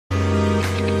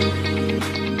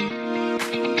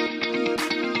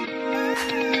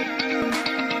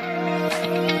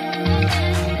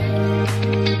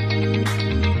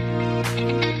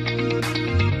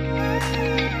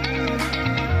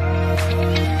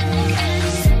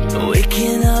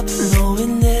Waking up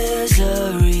knowing there's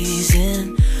a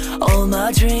reason. All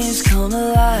my dreams come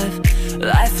alive.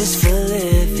 Life is for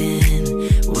living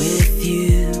with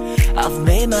you. I've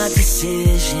made my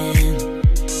decision.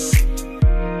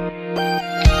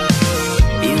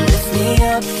 You lift me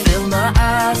up, fill my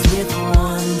eyes with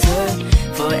wonder.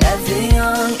 Forever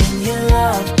young in your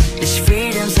love, this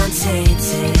freedom's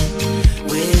untainted.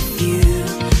 With you,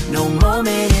 no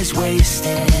moment is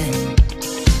wasted.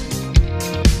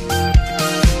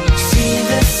 See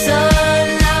the sun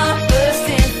now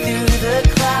bursting through the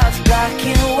clouds. Black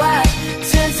and white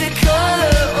turn to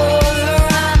color all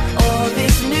around. All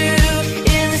is new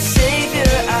in the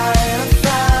Savior I have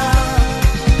found.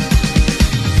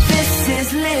 This is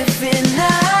living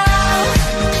now.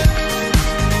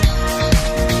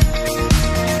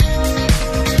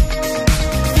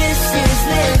 This is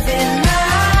living now.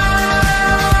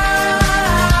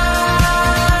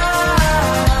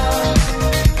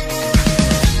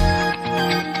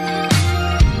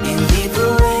 You lead the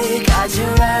way, guide you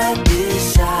right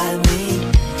beside me.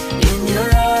 In your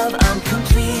love I'm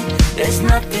complete. There's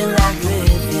nothing like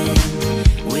living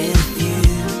with you.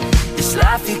 This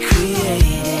life you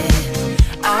created,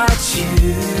 I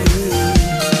choose.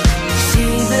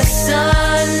 See the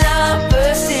sun now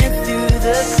bursting through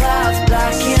the clouds.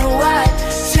 Black and white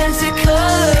turn to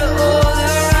color all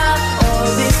around.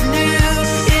 All is new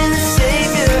in the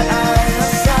Savior I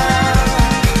have found.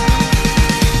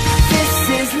 This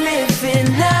is living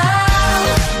now.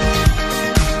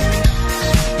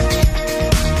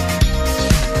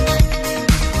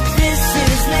 This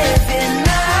is living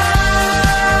now.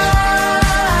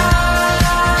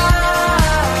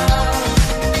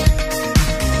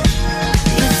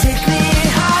 You take me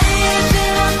higher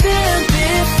than I've been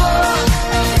before.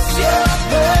 It's your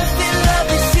perfect love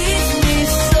that sees me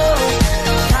so.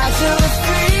 Cause your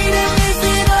freedom is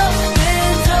an open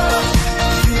door.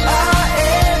 You are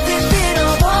everything I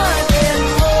want and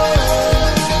more.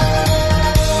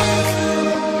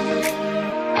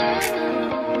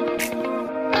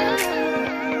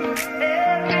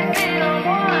 Everything I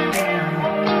want and more.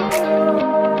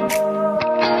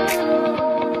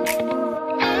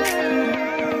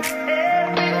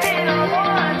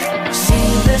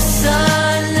 See the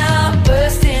sun now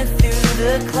bursting through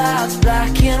the clouds.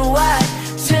 Black and white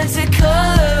turn to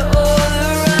color all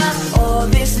around.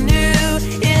 All is new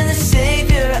in the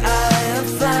Savior I have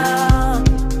found.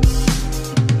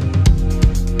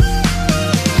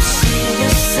 See the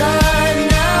sun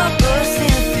now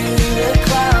bursting through the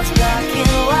clouds. Black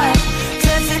and white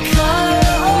turn to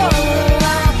color all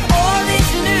around. All is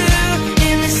new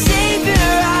in the Savior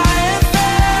I have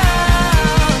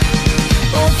found.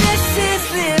 Oh, this is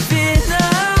living now.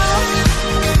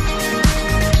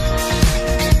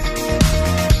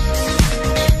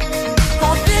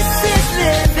 Oh, this is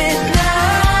living now.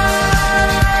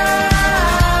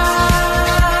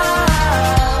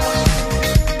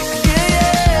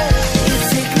 Yeah, you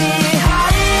take me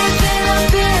higher than I've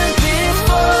been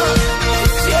before.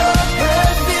 It's your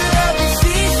perfect love that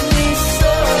sees me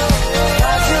so.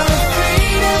 Cause your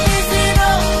freedom is an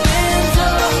open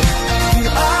door. You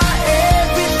are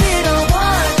everything I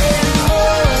want and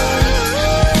more.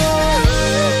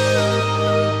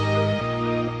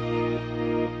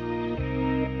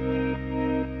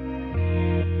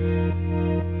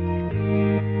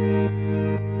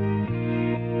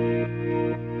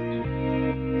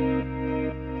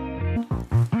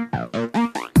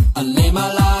 I lay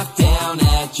my life down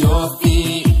at your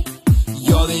feet.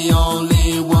 You're the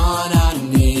only one I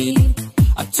need.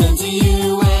 I turn to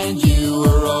you and you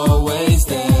are always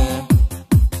there.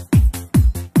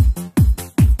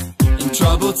 In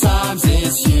troubled times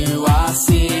it's you I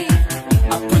seek.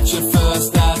 I put you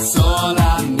first, that's all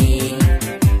I need.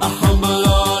 I humble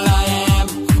all I am,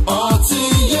 all to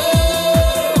you.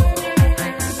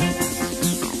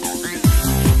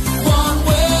 One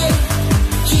way,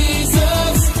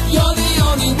 Jesus, you're the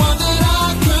only one that I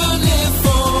could live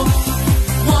for.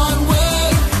 One way,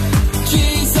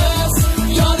 Jesus,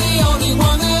 you're the only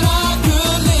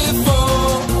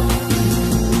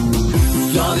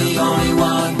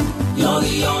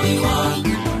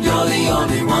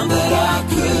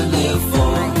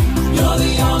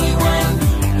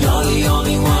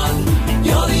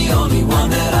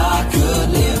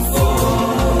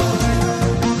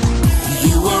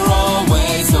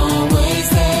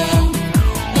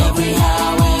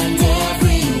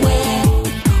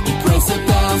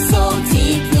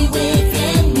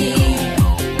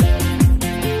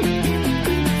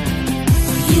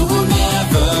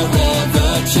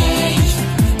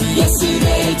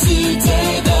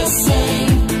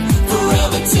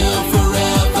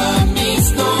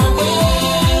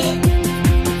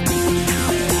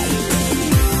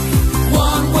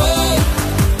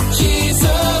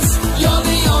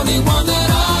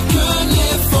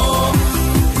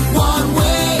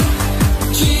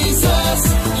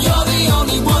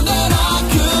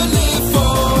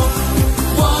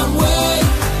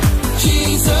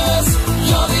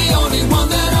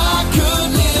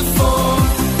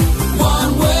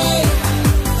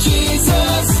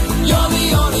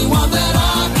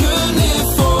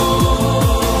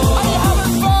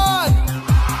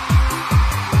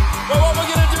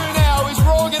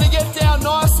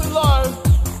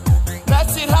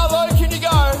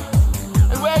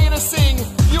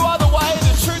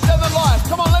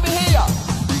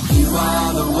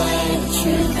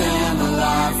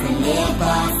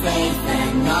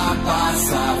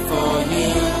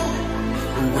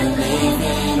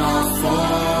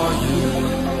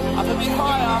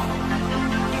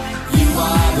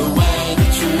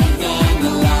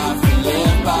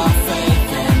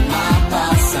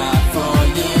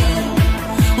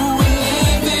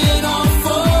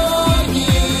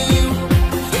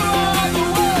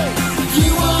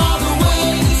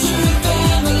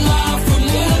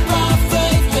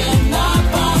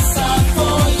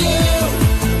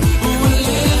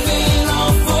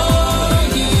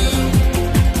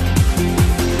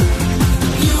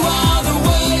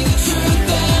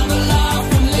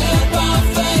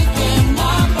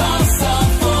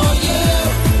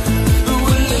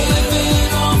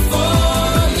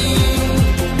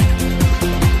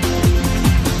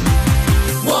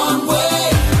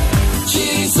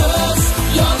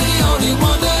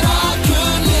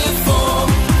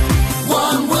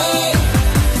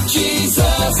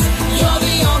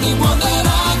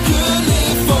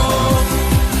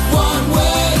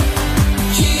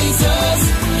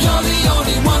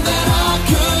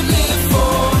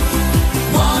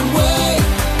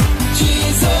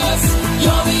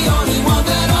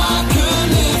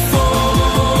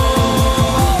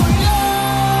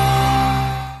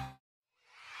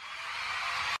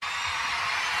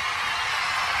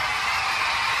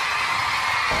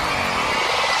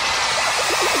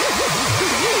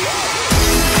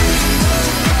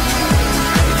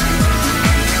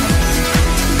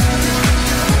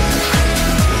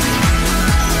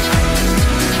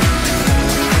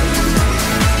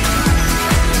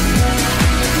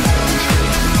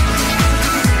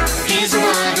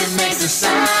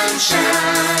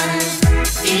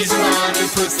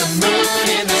puts the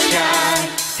moon in the sky.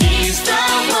 He's the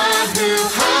one who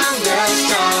hung the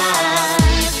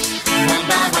stars one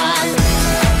by one.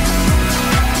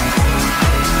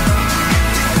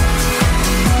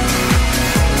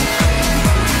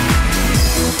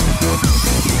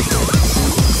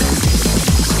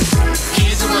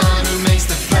 He's the one who makes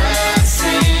the birds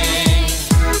sing.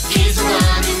 He's the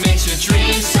one who makes your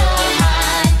dreams so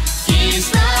high. He's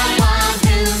the one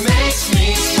who makes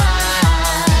me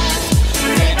smile.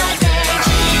 Day by day,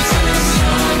 Jesus,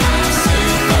 you're my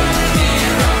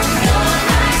superhero. You're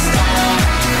my star,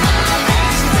 my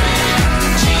best friend.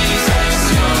 Jesus,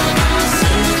 you're my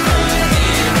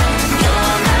superhero.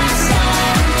 You're my star,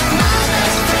 my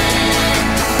best friend.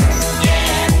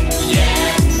 Yeah, yeah,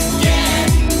 yeah,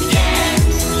 yeah,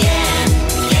 yeah,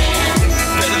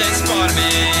 yeah. Better than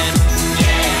Spider-Man.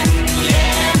 Yeah,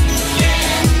 yeah, yeah,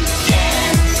 yeah,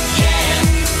 yeah,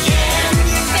 yeah.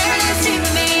 Better than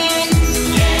Superman.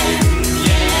 Yeah,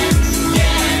 yeah,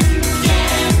 yeah,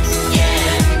 yeah, yeah,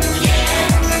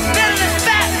 yeah. Better than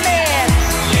Batman.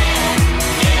 Yeah,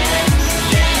 yeah,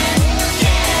 yeah,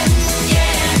 yeah,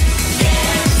 yeah, yeah.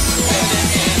 Better than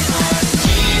anyone.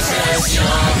 Jesus,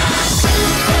 you're my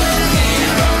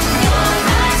superhero. You're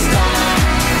my star,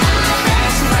 my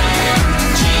best friend.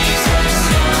 Jesus,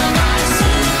 you're my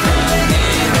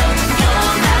superhero.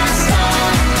 You're my star,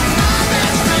 my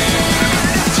best friend.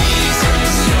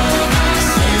 Jesus, you're my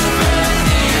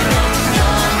superhero.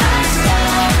 You're my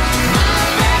star, my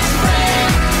best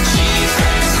friend.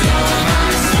 Jesus, you're my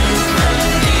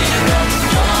superhero.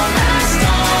 You're my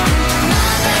star, my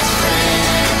best friend.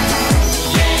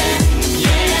 Yeah,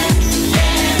 yeah, yeah,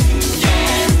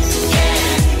 yeah,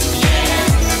 yeah,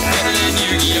 yeah. Better than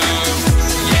Yu-Gi-Oh!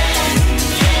 Yeah,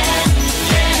 yeah,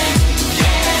 yeah, yeah,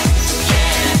 yeah,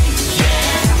 yeah.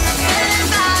 Better than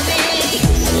Bobby.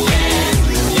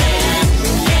 Yeah, yeah, yeah,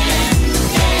 yeah, yeah,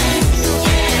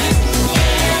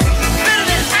 yeah. Better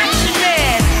than Action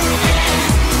Man.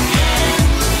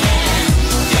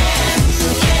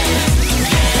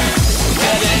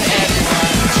 Better than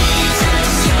anyone.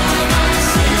 Jesus, you're my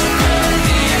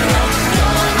superhero.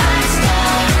 You're my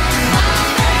star, my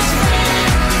best friend.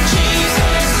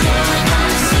 Jesus, you're my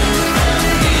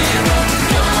superhero.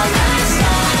 You're my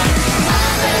star, my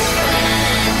best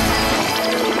friend.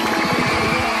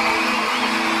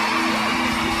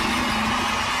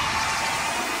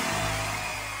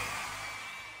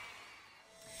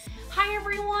 Hi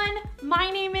everyone, my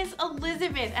name is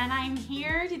Elizabeth and I'm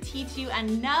here to teach you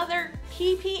another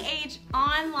PPH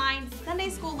online Sunday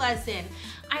school lesson.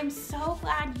 I'm so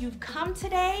glad you've come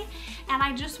today and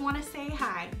I just want to say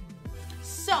hi.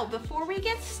 So before we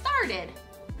get started,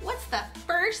 what's the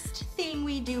first thing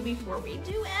we do before we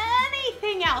do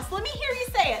anything else? Let me hear you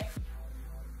say it.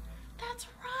 That's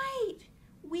right,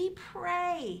 we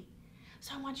pray.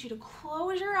 So I want you to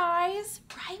close your eyes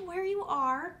right where you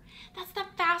are. That's the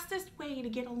fastest way to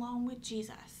get along with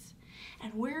Jesus.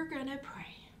 And we're gonna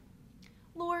pray.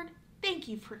 Lord, thank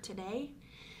you for today.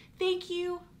 Thank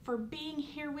you for being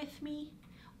here with me.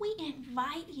 We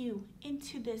invite you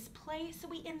into this place.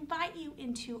 We invite you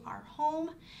into our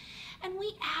home. And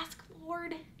we ask,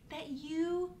 Lord, that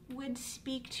you would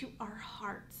speak to our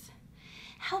hearts.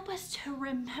 Help us to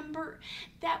remember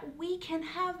that we can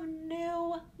have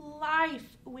new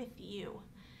life with you.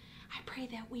 I pray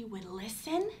that we would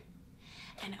listen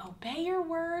and obey your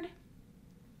word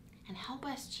and help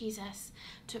us, Jesus,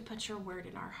 to put your word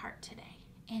in our heart today.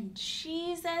 In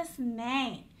Jesus'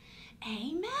 name,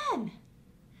 amen.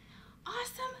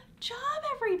 Awesome job,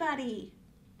 everybody.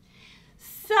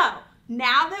 So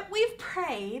now that we've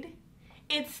prayed,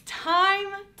 it's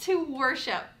time to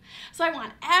worship. So I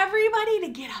want everybody to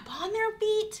get up on their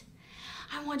feet.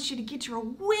 I want you to get your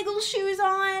wiggle shoes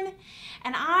on,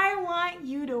 and I want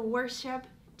you to worship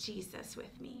Jesus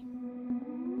with me.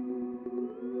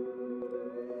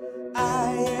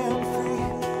 I am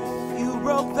free. You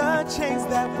broke the chains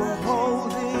that were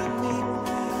holding me.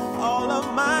 All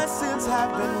of my sins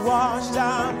have been washed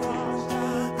out.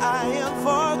 I am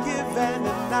forgiven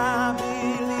and I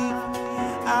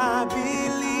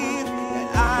believe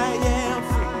that I am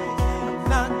free. I'm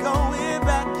not going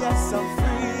back, yes, I'm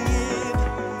free.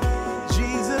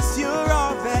 Jesus, you're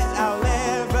all that I'll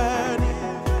ever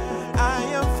need. I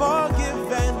am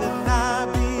forgiven and I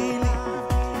believe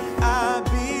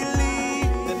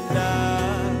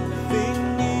that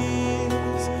nothing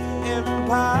is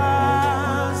impossible.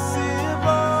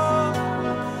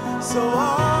 So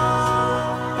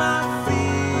all my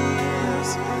fears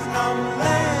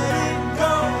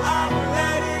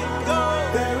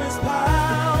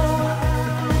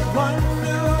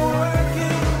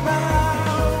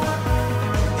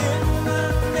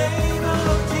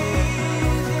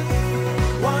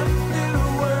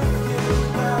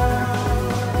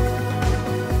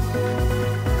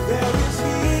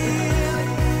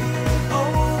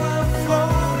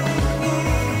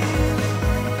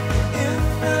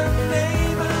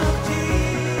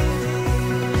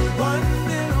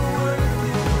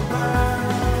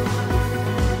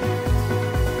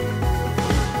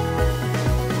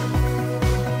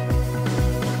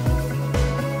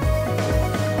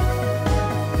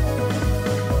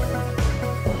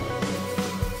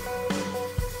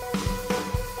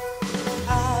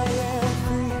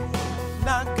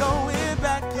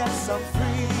I'm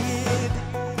free in thee.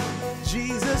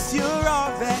 Jesus, you're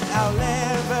all that I'll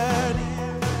ever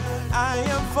need. I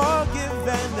am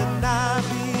forgiven and I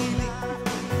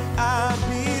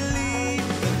believe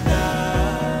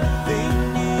that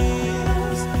nothing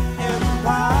is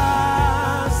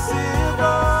impossible.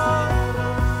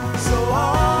 So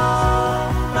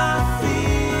all my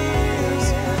fears,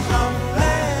 I'm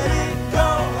letting go,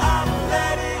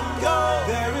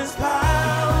 There is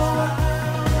power,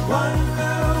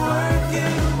 wonder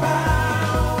working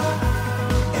power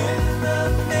in the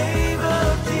name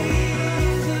of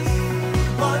Jesus.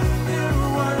 Wonder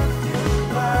working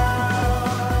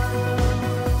power.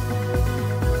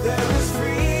 There is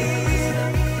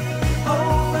freedom,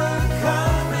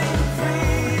 overcoming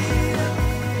freedom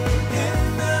in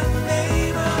the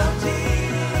name of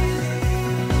Jesus.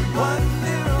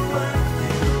 Wonder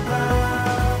working power.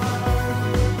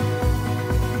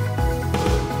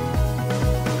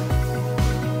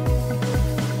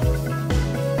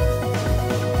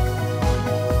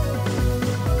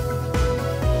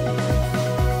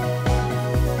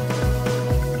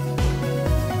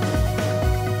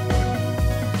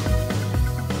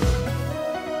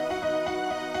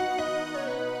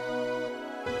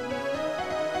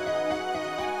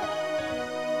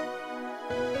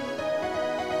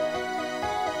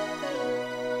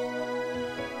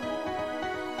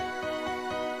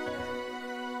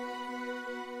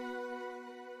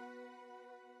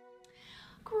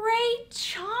 Great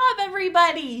job,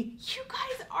 everybody. You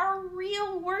guys are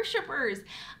real worshipers.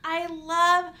 I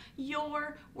love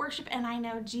your worship, and I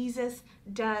know Jesus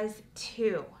does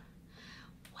too.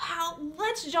 Wow,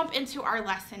 let's jump into our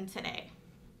lesson today.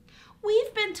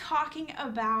 We've been talking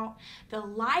about the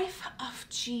life of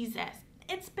Jesus.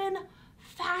 It's been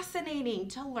fascinating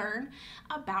to learn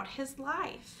about his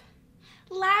life.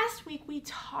 Last week, we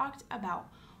talked about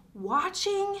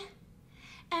watching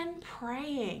and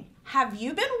praying. Have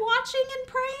you been watching and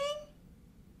praying?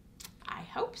 I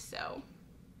hope so.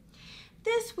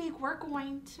 This week we're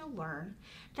going to learn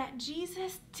that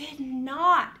Jesus did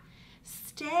not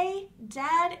stay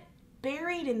dead,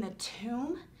 buried in the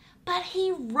tomb, but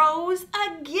he rose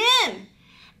again,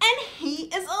 and he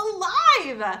is alive.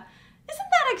 Isn't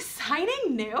that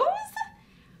exciting news?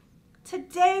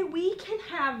 Today we can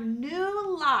have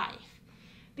new life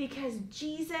because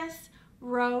Jesus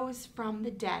rose from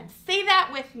the dead. Say that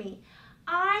with me.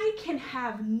 I can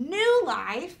have new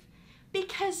life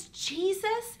because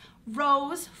Jesus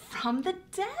rose from the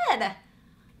dead.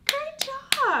 Great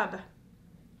job.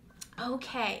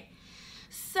 Okay,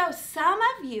 so some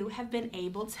of you have been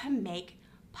able to make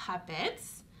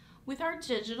puppets with our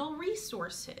digital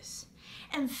resources.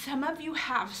 And some of you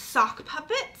have sock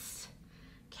puppets,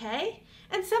 okay?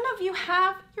 And some of you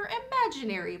have your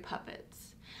imaginary puppets.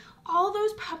 All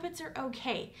those puppets are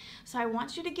okay. So I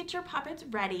want you to get your puppets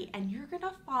ready and you're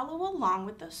gonna follow along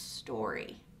with the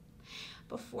story.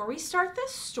 Before we start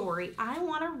this story, I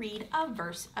wanna read a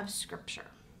verse of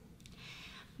scripture.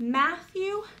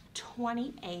 Matthew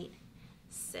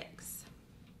 28:6.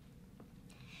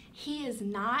 He is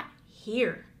not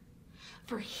here,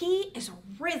 for he is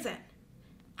risen,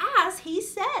 as he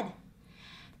said.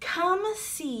 Come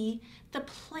see the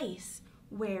place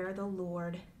where the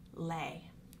Lord lay.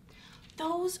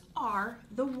 Those are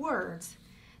the words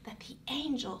that the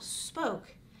angel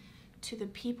spoke to the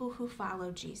people who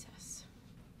follow Jesus.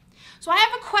 So I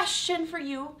have a question for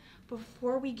you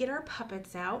before we get our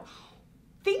puppets out.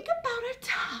 Think about a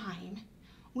time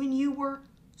when you were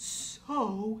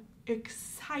so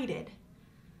excited.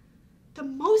 The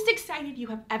most excited you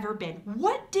have ever been.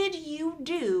 What did you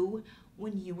do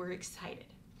when you were excited?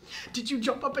 Did you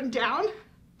jump up and down?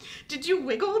 Did you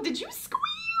wiggle? Did you squeal?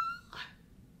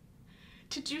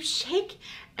 Did you shake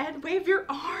and wave your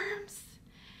arms?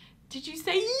 Did you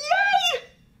say, yay?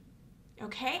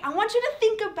 Okay, I want you to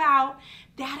think about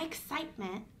that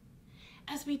excitement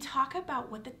as we talk about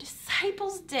what the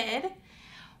disciples did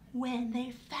when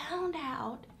they found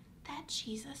out that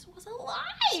Jesus was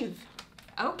alive.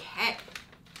 Okay,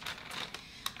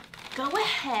 go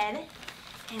ahead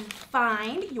and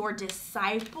find your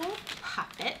disciple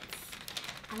puppets,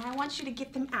 and I want you to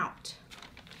get them out.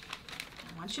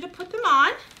 I want you to put them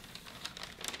on,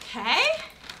 okay?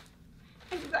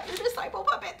 And you got your disciple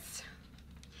puppets.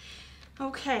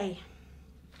 Okay.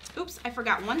 Oops, I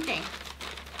forgot one thing.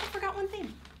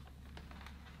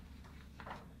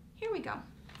 Here we go.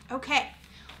 Okay,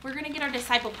 we're gonna get our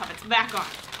disciple puppets back on.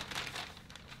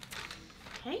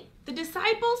 Okay, the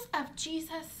disciples of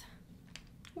Jesus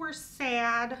were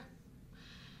sad.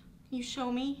 You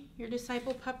show me your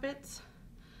disciple puppets.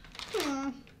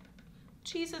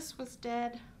 Jesus was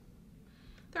dead.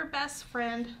 their best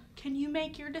friend. Can you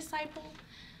make your disciple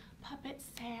puppet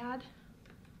sad?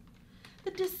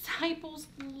 The disciples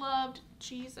loved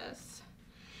Jesus.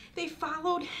 They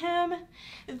followed him.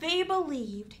 They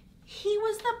believed he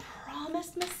was the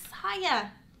promised Messiah.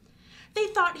 They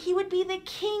thought he would be the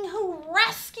king who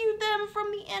rescued them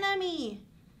from the enemy.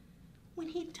 When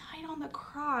he died on the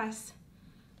cross,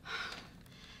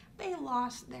 they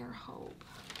lost their hope.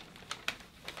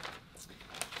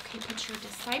 Okay, put your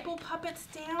disciple puppets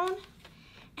down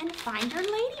and find your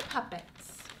lady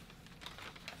puppets.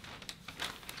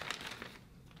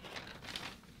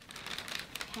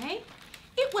 Okay,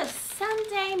 it was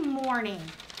Sunday morning.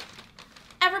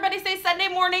 Everybody say Sunday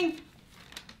morning.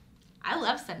 I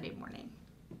love Sunday morning.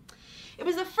 It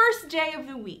was the first day of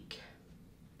the week.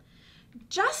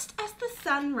 Just as the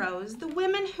sun rose, the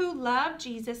women who loved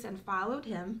Jesus and followed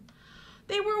him,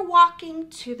 they were walking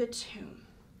to the tomb.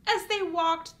 As they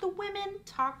walked, the women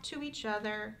talked to each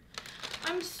other.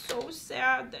 I'm so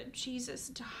sad that Jesus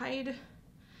died.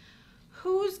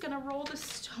 Who's gonna roll the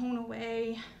stone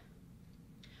away?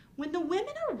 When the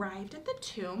women arrived at the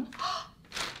tomb,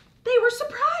 they were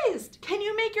surprised. Can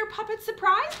you make your puppet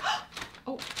surprised?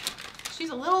 Oh,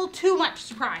 she's a little too much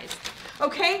surprised.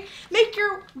 Okay, make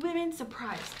your women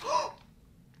surprised.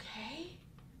 Okay,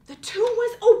 the tomb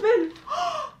was open.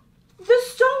 The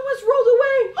stone was rolled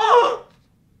away. Oh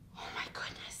my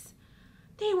goodness.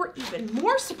 They were even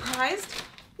more surprised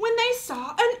when they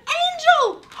saw an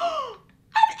angel.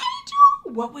 An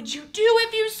angel? What would you do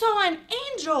if you saw an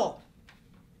angel?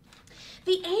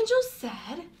 The angel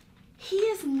said, he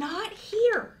is not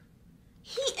here.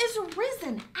 He is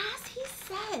risen, as he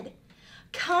said.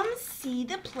 Come see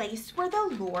the place where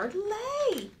the Lord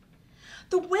lay.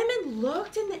 The women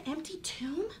looked in the empty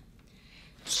tomb.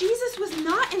 Jesus was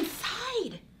not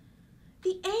inside.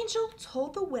 The angel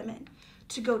told the women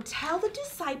to go tell the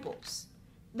disciples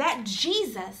that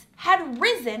Jesus had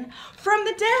risen from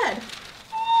the dead.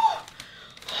 Oh,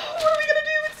 what are we gonna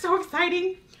do? It's so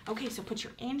exciting. Okay, so put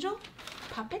your angel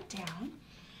puppet down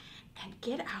and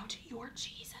get out your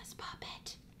Jesus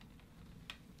puppet.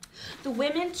 The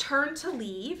women turned to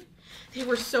leave. They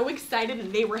were so excited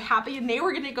and they were happy and they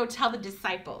were going to go tell the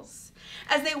disciples.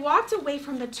 As they walked away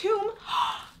from the tomb,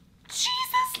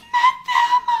 Jesus met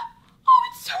them. Oh,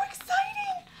 it's so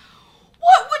exciting.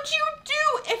 What would you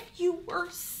do if you were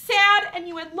sad and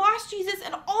you had lost Jesus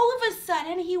and all of a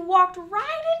sudden he walked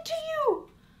right into you?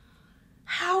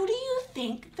 How do you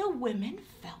think the women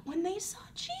felt when they saw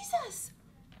Jesus?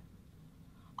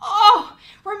 Oh,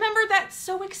 remember that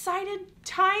so excited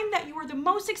time that you were the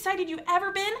most excited you've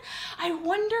ever been? I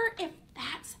wonder if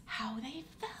that's how they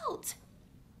felt.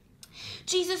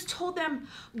 Jesus told them,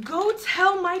 go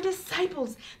tell my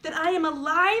disciples that I am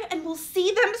alive and will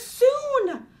see them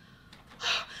soon.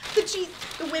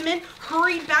 The women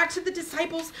hurried back to the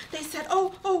disciples. They said,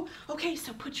 oh, okay,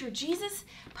 so put your Jesus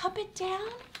puppet down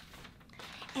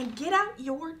and get out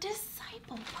your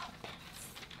disciple puppets.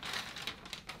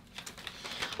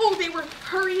 Oh, they were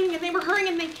hurrying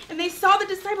and they saw the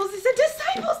disciples. They said,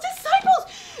 disciples,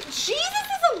 Jesus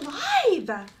is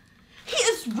alive. He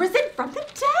is risen from the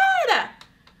dead.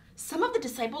 Some of the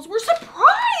disciples were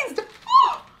surprised.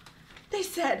 Oh, they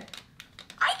said,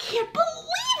 I can't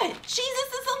believe it. Jesus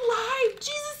is alive.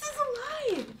 Jesus is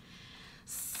alive.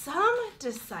 Some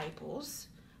disciples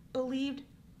believed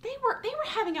they were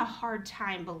having a hard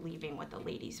time believing what the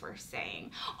ladies were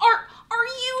saying. Are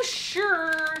you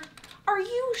sure? Are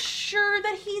you sure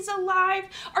that he's alive?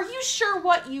 Are you sure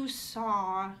what you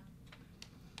saw?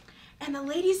 And the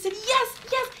ladies said, yes,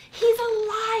 he's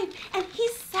alive. And he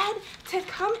said to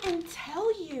come and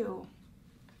tell you.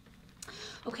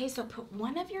 Okay, so put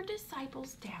one of your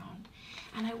disciples down.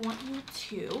 And I want you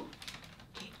to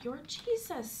get your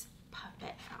Jesus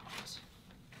puppet out.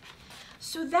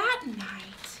 So that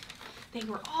night, they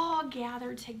were all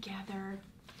gathered together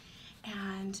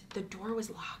and the door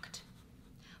was locked.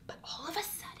 But all of a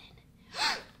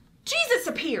sudden, Jesus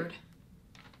appeared.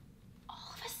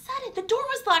 All of a sudden, the door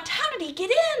was locked. How did he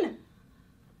get in?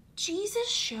 Jesus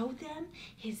showed them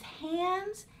his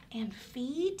hands and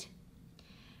feet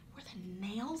where the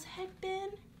nails had been.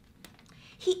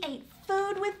 He ate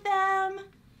food with them.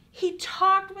 He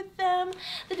talked with them.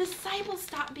 The disciples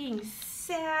stopped being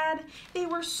sad. They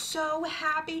were so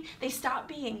happy. They stopped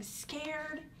being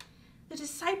scared. The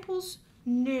disciples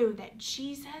knew that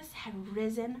Jesus had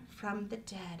risen from the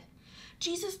dead.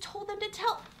 Jesus told them to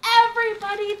tell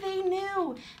everybody they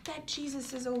knew that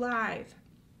Jesus is alive.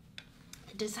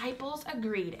 The disciples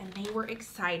agreed and they were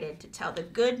excited to tell the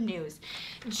good news.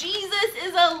 Jesus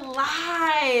is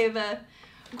alive.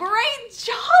 Great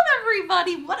job,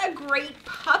 everybody. What a great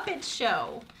puppet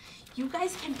show. You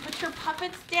guys can put your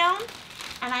puppets down,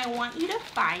 and I want you to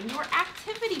find your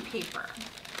activity paper.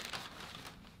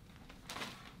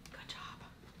 Good job.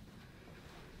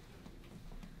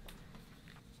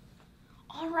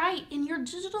 All right, in your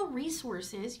digital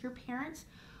resources, your parents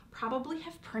probably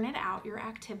have printed out your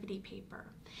activity paper.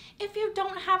 If you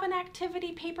don't have an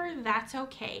activity paper, that's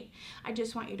okay. I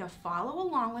just want you to follow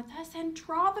along with us and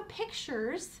draw the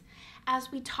pictures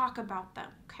as we talk about them,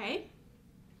 okay?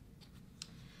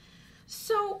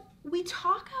 So we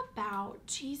talk about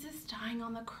Jesus dying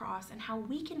on the cross and how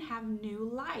we can have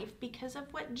new life because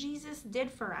of what Jesus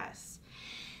did for us.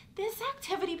 This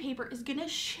activity paper is going to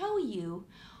show you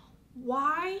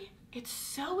why it's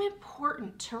so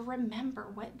important to remember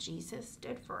what Jesus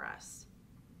did for us.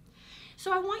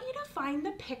 So I want you to find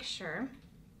the picture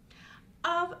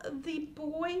of the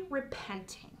boy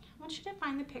repenting. I want you to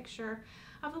find the picture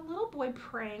of a little boy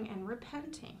praying and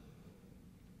repenting.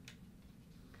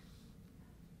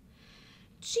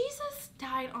 Jesus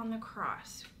died on the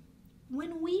cross.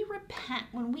 When we repent,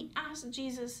 when we ask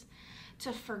Jesus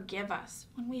to forgive us,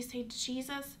 when we say,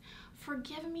 Jesus,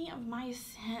 forgive me of my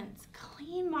sins,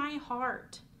 clean my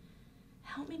heart,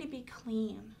 help me to be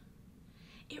clean,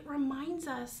 it reminds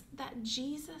us that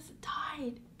Jesus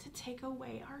died to take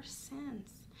away our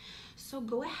sins. So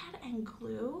go ahead and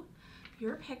glue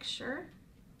your picture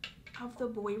of the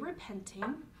boy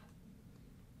repenting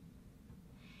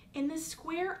in the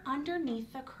square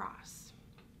underneath the cross.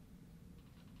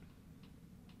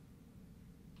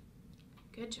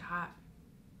 Good job.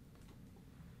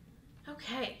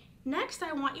 Okay, next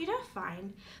I want you to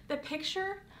find the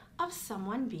picture of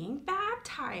someone being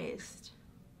baptized.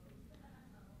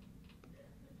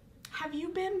 Have you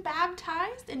been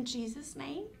baptized in Jesus'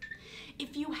 name?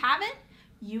 If you haven't,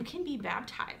 you can be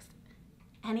baptized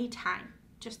anytime.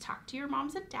 Just talk to your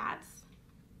moms and dads.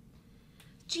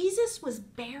 Jesus was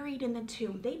buried in the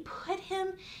tomb. They put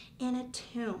him in a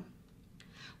tomb.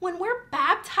 When we're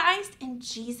baptized in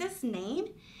Jesus' name,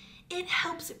 it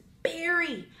helps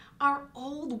bury our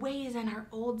old ways and our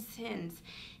old sins.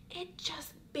 It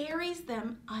just buries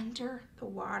them under the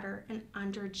water and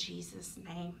under Jesus'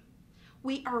 name.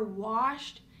 We are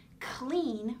washed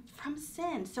clean from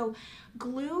sin. So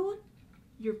glue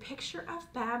your picture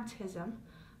of baptism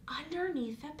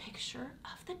underneath the picture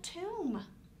of the tomb.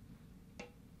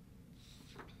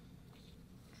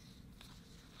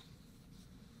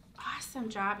 Awesome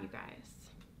job, you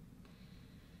guys.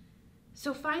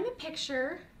 So find the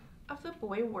picture of the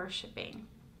boy worshiping,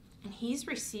 and he's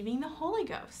receiving the Holy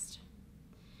Ghost.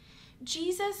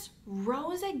 Jesus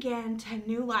rose again to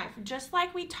new life, just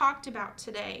like we talked about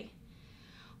today.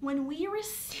 When we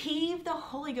receive the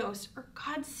Holy Ghost or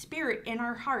God's Spirit in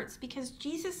our hearts, because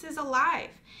Jesus is alive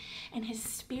and his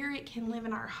Spirit can live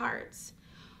in our hearts,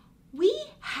 we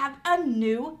have a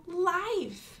new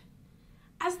life.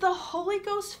 As the Holy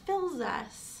Ghost fills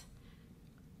us,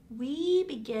 we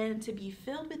begin to be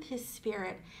filled with his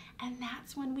Spirit, and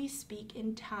that's when we speak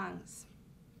in tongues.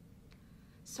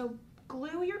 So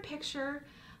glue your picture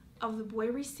of the boy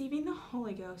receiving the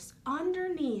Holy Ghost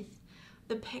underneath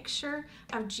the picture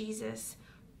of Jesus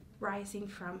rising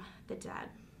from the dead.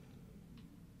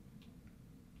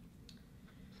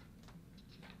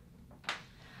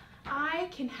 I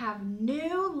can have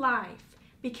new life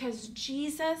because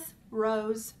Jesus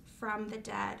rose from the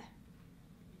dead.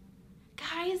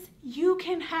 Guys, you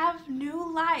can have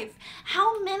new life.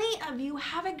 How many of you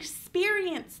have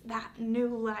experienced that new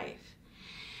life?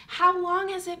 How long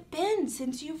has it been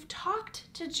since you've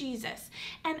talked to Jesus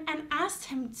and asked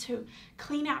him to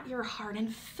clean out your heart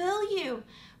and fill you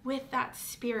with that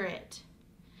Spirit?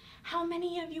 How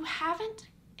many of you haven't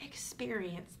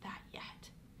experienced that yet?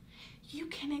 You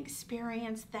can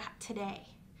experience that today.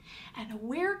 And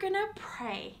we're gonna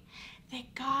pray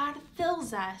that God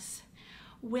fills us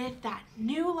with that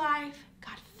new life.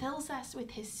 God fills us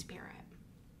with his Spirit.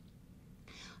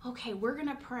 Okay, we're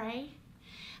gonna pray,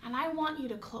 and I want you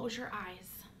to close your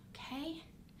eyes, okay?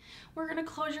 We're gonna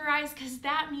close your eyes because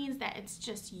that means that it's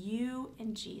just you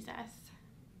and Jesus.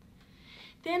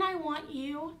 Then I want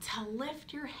you to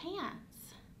lift your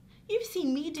hands. You've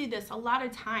seen me do this a lot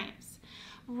of times.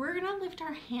 We're gonna lift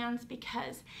our hands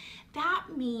because that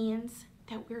means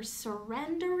that we're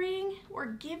surrendering, we're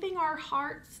giving our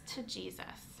hearts to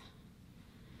Jesus.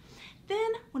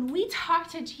 Then when we talk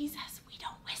to Jesus, we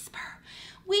don't whisper.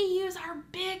 We use our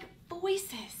big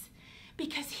voices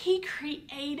because he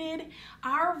created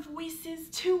our voices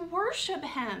to worship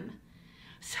him.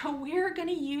 So we're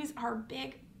gonna use our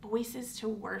big voices to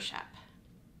worship.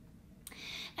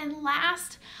 And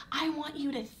last, I want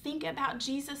you to think about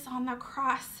Jesus on the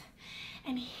cross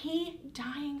and he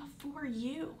dying for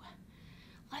you.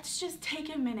 let's just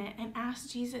take a minute and ask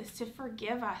Jesus to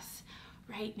forgive us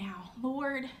right now.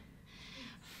 Lord,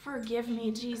 forgive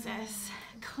me, Jesus.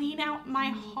 Clean out my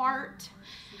heart.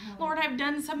 Lord, I've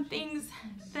done some things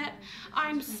that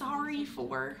I'm sorry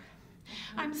for.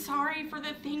 I'm sorry for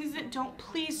the things that don't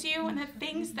please you and the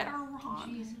things that are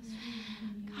wrong.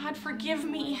 God, forgive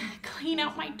me. Clean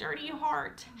out my dirty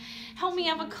heart. Help me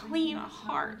have a clean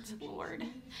heart, Lord.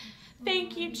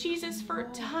 Thank you, Jesus, for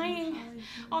dying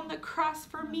on the cross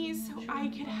for me so I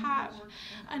could have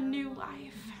a new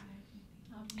life.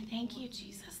 Thank you,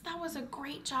 Jesus. That was a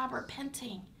great job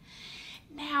repenting.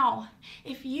 Now,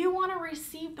 if you want to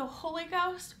receive the Holy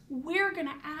Ghost, we're going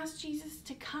to ask Jesus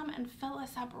to come and fill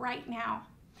us up right now.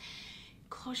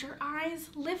 Close your eyes,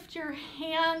 lift your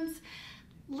hands,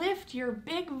 lift your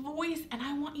big voice, and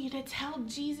I want you to tell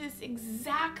Jesus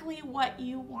exactly what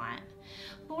you want.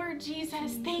 Lord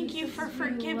Jesus, thank you for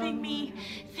forgiving me.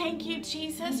 Thank you,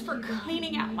 Jesus, for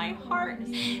cleaning out my heart.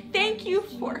 Thank you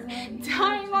for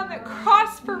dying on the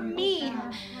cross for me.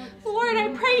 Lord, I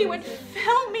pray you would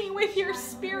fill me with your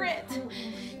Spirit.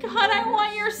 God, I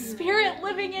want your Spirit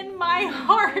living in my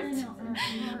heart.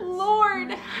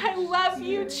 Lord, I love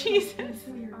you, Jesus.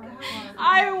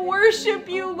 I worship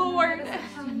you, Lord.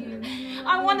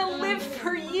 I want to live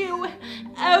for you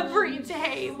every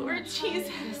day, Lord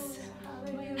Jesus.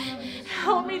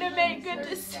 Help me to make good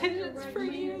decisions for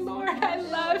you, Lord. I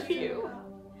love you.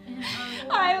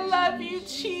 I love you,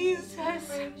 Jesus.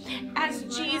 As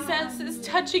Jesus is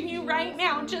touching you right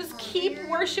now, just keep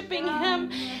worshiping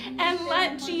him and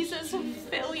let Jesus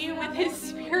fill you with his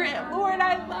Spirit. Lord,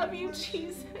 I love you,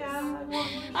 Jesus.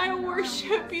 I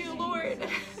worship you, Lord.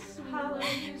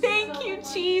 Thank you,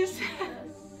 Jesus.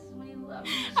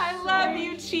 I love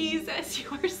you, Jesus. You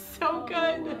are so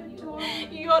good.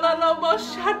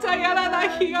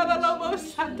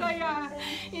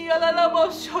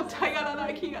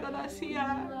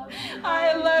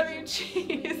 I love you,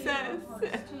 Jesus.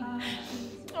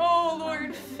 Oh,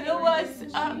 Lord, fill us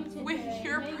up with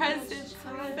your presence.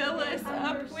 Fill us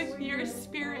up with your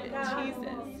Spirit,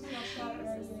 Jesus.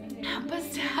 Help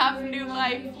us to have new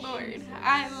life, Lord.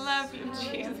 I love you,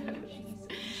 Jesus.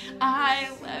 I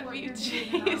love you,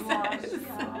 Jesus.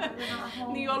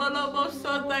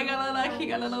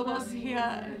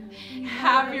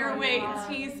 Have your way,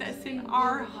 Jesus, in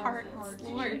our hearts,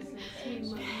 Lord.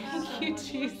 Thank you,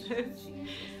 Jesus.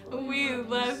 We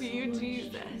love you,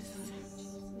 Jesus.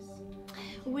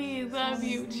 We love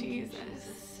you,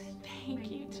 Jesus. Thank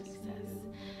you, Jesus.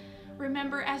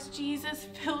 Remember, as Jesus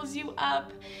fills you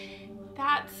up,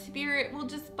 that Spirit will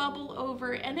just bubble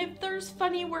over. And if there's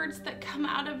funny words that come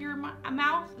out of your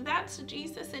mouth, that's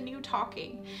Jesus and you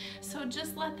talking. So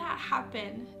just let that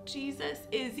happen. Jesus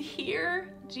is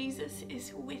here. Jesus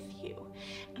is with you.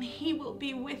 And he will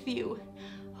be with you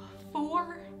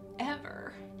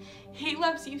forever. He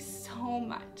loves you so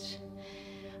much.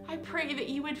 I pray that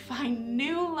you would find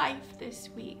new life this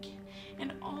week.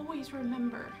 And always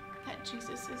remember that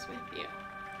Jesus is with you.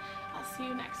 I'll see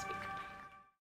you next week.